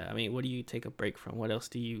 Like, yeah, I mean, what do you take a break from? What else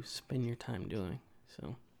do you spend your time doing?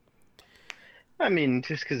 So, I mean,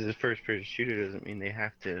 just because it's a first-person shooter doesn't mean they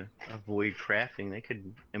have to avoid crafting. They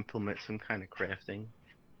could implement some kind of crafting,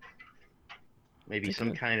 maybe they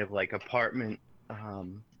some could. kind of like apartment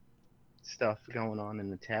um, stuff going on in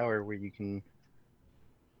the tower where you can,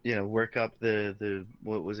 work up the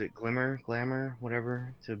what was it, glamour,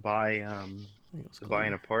 whatever, I think it was to buy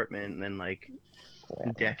an Glimmer. apartment and then like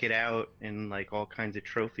Glamour. deck it out in like all kinds of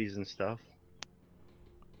trophies and stuff.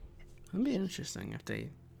 It'd be interesting if they.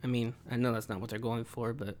 I mean, I know that's not what they're going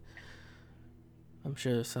for, but I'm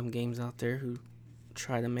sure there's some games out there who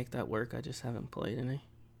try to make that work. I just haven't played any.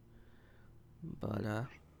 But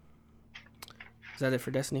is that it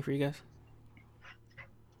for Destiny for you guys?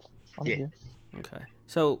 I'm Yeah. here. Okay.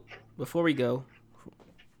 So before we go,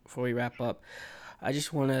 before we wrap up, I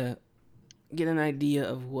just want to get an idea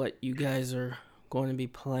of what you guys are going to be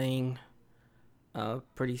playing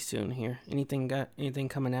pretty soon here. Anything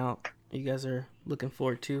coming out you guys are looking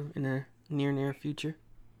forward to in the near future?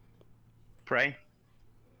 Prey,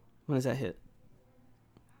 When does that hit?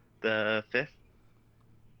 the fifth.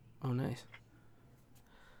 Oh, nice.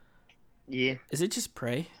 Yeah. Is it just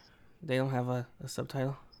Prey? They don't have a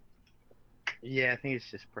subtitle? Yeah, I think it's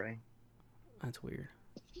just Prey. That's weird.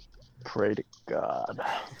 Pray to God.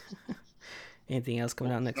 Anything else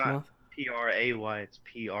coming Well, out it's next not month? Pray, it's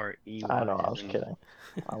Prey, I know, I as was in. kidding.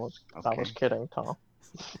 I was Okay, kidding, Tom.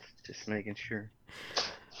 just making sure.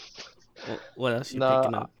 Well, what else you No,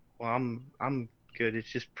 picking up? Well, I'm good. It's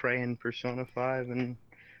just Prey and Persona 5 and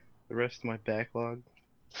the rest of my backlog.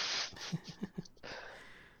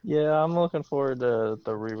 yeah, I'm looking forward to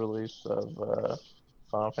the re-release of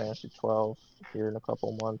Final Fantasy 12 here in a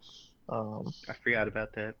couple months. I forgot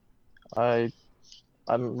about that. I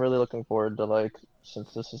I'm really looking forward to like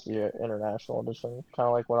since this is the international edition, kind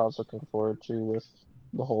of like what I was looking forward to with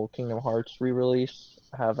the whole Kingdom Hearts re-release,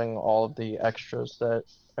 having all of the extras that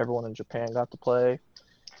everyone in Japan got to play,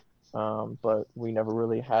 but we never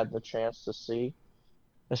really had the chance to see.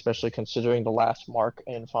 especially considering the last mark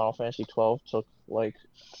in Final Fantasy 12 took like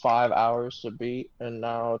 5 hours to beat, and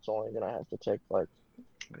now it's only gonna have to take like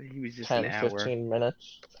He was just an 10, hour. 15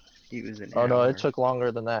 minutes. He was an Oh no, hour. it took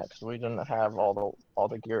longer than that because we didn't have all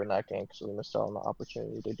the gear in that game, so we missed out on the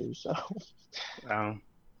opportunity to do so.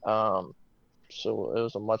 Oh. So it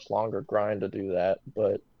was a much longer grind to do that,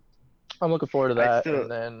 but I'm looking forward to that. still- And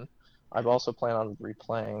then I've also planned on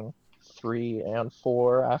replaying 3 and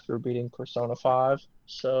 4 after beating Persona 5.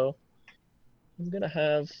 So I'm gonna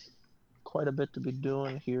have quite a bit to be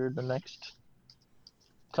doing here the next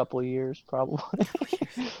couple of years, probably.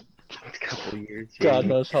 A couple years. God yeah.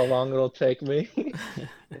 knows how long it'll take me,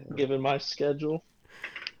 given my schedule.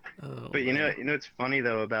 Oh, But you man. know, it's funny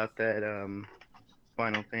though about that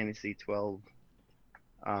Final Fantasy 12.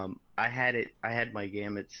 I had my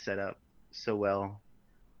Gambit set up so well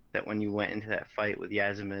that when you went into that fight with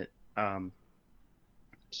Yazimit, I would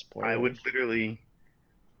Spoilers. literally.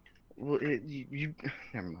 Well, you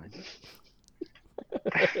never mind.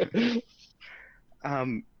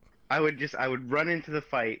 I would run into the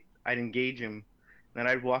fight. I'd engage him, then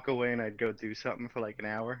I'd walk away and I'd go do something for like an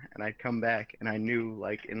hour, and I'd come back and I knew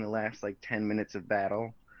like in the last like 10 minutes of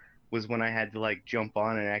battle was when I had to like jump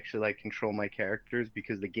on and actually like control my characters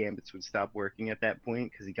because the gambits would stop working at that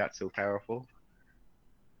point because he got so powerful.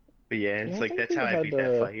 But yeah, Yeah, it's I like think that's we how I had beat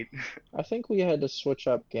that to. fight. I think we had to switch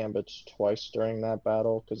up gambits twice during that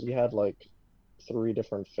battle because you had like 3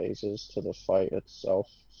 different phases to the fight itself.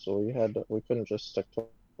 So we couldn't just stick to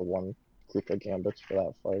one group of gambits for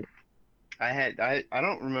that fight. I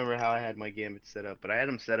don't remember how I had my gambit set up, but I had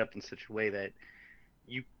them set up in such a way that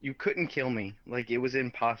you couldn't kill me. Like it was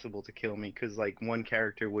impossible to kill me because like one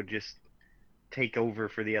character would just take over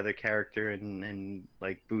for the other character and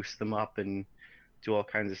like boost them up and do all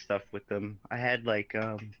kinds of stuff with them. I had like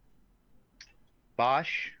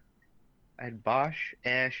Bosch, I had Bosch,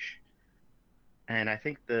 Ash, and I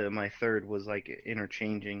think the my third was like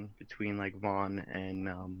interchanging between like Vaughn and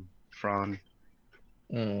Fran,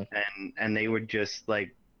 Mm, and they would just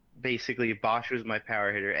like basically Bosch was my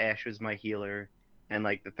power hitter, Ash was my healer, and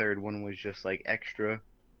like the third one was just like extra,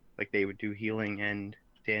 like they would do healing and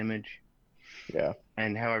damage. yeah.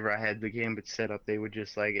 And however I had the gambit set up, they would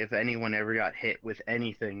just like if anyone ever got hit with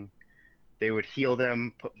anything, they would heal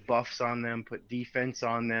them, put buffs on them, put defense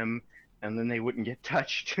on them, and then they wouldn't get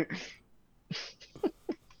touched.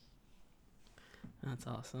 That's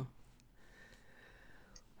awesome.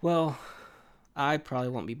 Well, I probably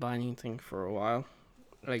won't be buying anything for a while.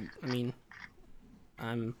 Like, I mean,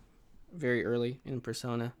 I'm very early in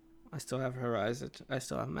Persona. I still have Horizon. I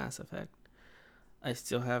still have Mass Effect. I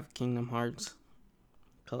still have Kingdom Hearts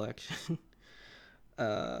collection.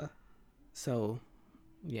 So,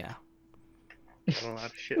 yeah. A lot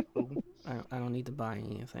of shit. I don't need to buy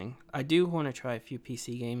anything. I do want to try a few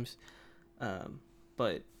PC games,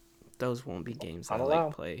 but those won't be games I Not like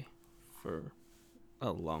allowed. play for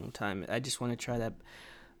a long time. I just want to try that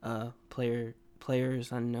Player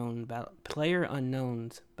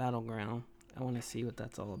Unknown's Battleground. I want to see what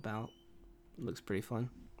that's all about. It looks pretty fun.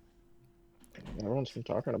 Everyone's been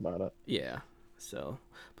talking about it. Yeah. So,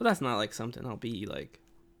 but that's not like something I'll be like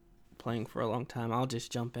playing for a long time. I'll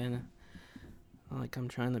just jump in. Like I'm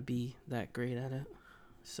trying to be that great at it.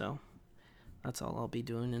 So, that's all I'll be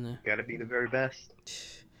doing in Gotta be the very best.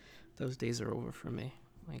 those days are over for me.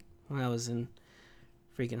 Like when I was in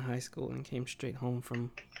freaking high school and came straight home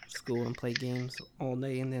from school and played games all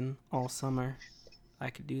day and then all summer, I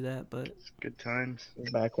could do that, but Good times.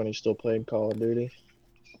 Back when he still played Call of Duty.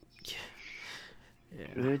 yeah.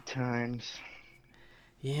 Good times.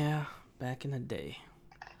 Yeah, back in the day.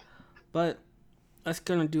 But that's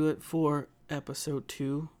gonna do it for episode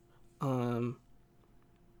 2.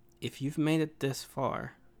 If you've made it this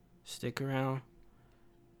far, stick around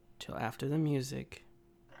till after the music.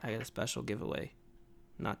 I got a special giveaway.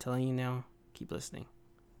 Not telling you now. Keep listening.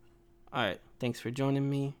 Alright, thanks for joining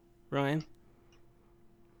me, Ryan.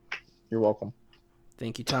 You're welcome.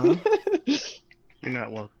 Thank you, Tom. You're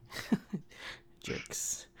not welcome.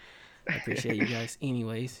 Jerks. I appreciate you guys.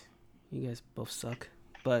 Anyways, you guys both suck.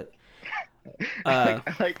 But I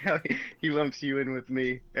like how he lumps you in with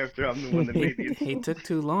me after I'm the one that made the he took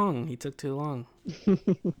too long.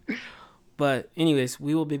 But anyways,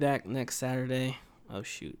 we will be back next Saturday. Oh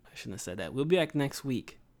shoot, I shouldn't have said that. We'll be back next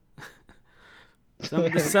week.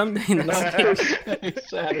 Someday next week.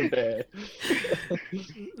 Saturday.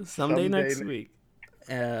 Someday next week.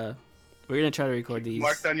 We're gonna try to record these.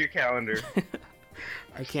 Marked on your calendar.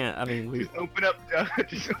 I can't. I mean, we. Just open up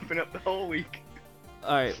the whole week.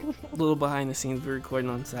 All right, a little behind the scenes. We're recording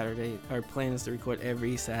on Saturday. Our plan is to record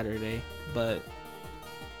every Saturday, but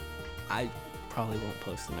probably won't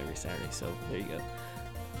post them every Saturday. So there you go.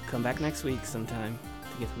 Come back next week sometime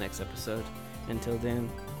to get the next episode. Until then,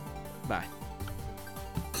 bye.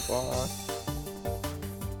 Bye.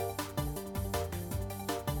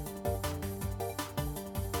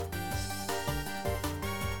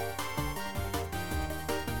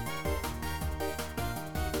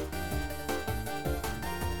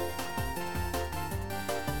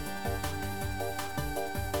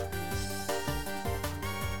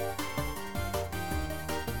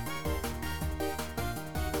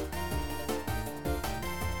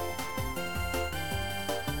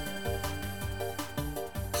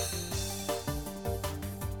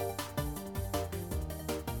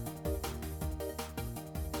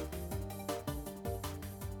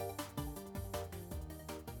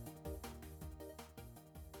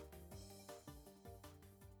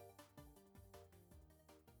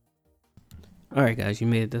 Alright guys, you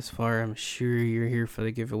made it this far. I'm sure you're here for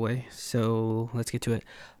the giveaway. So let's get to it.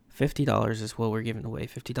 $50 is what we're giving away.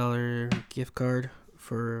 $50 gift card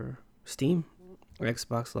for Steam, or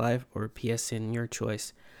Xbox Live, or PSN, your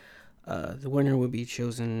choice. The winner will be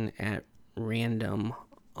chosen at random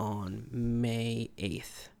on May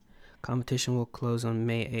 8th. Competition will close on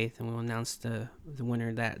May 8th, and we'll announce the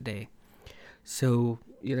winner that day. So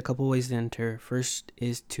you get a couple ways to enter. First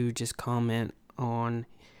is to just comment on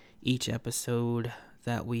each episode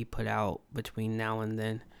that we put out between now and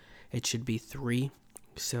then. It should be 3.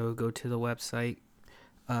 So go to the website.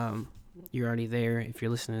 You're already there. If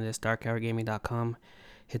you're listening to this, darkhourgaming.com.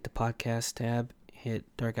 Hit the podcast tab. Hit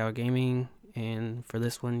Dark Hour Gaming. And for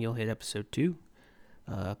this one, you'll hit episode 2.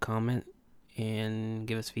 Comment and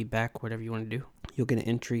give us feedback, whatever you want to do. You'll get an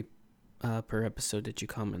entry per episode that you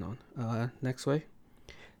comment on. Next way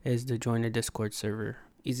is to join the Discord server.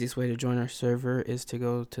 Easiest way to join our server is to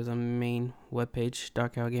go to the main webpage,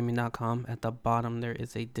 darkhourgaming.com. At the bottom, there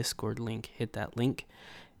is a Discord link. Hit that link.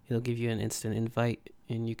 It'll give you an instant invite,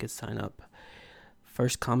 and you can sign up.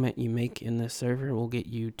 First comment you make in the server will get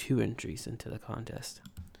you 2 entries into the contest.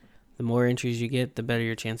 The more entries you get, the better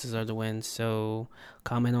your chances are to win. So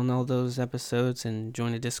comment on all those episodes and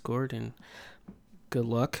join the Discord, and good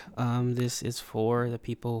luck. This is for the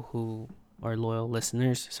people who are loyal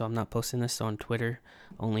listeners, so I'm not posting this on Twitter.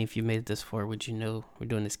 Only if you made it this far would you know we're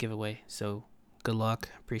doing this giveaway. So good luck.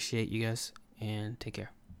 Appreciate you guys, and take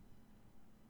care.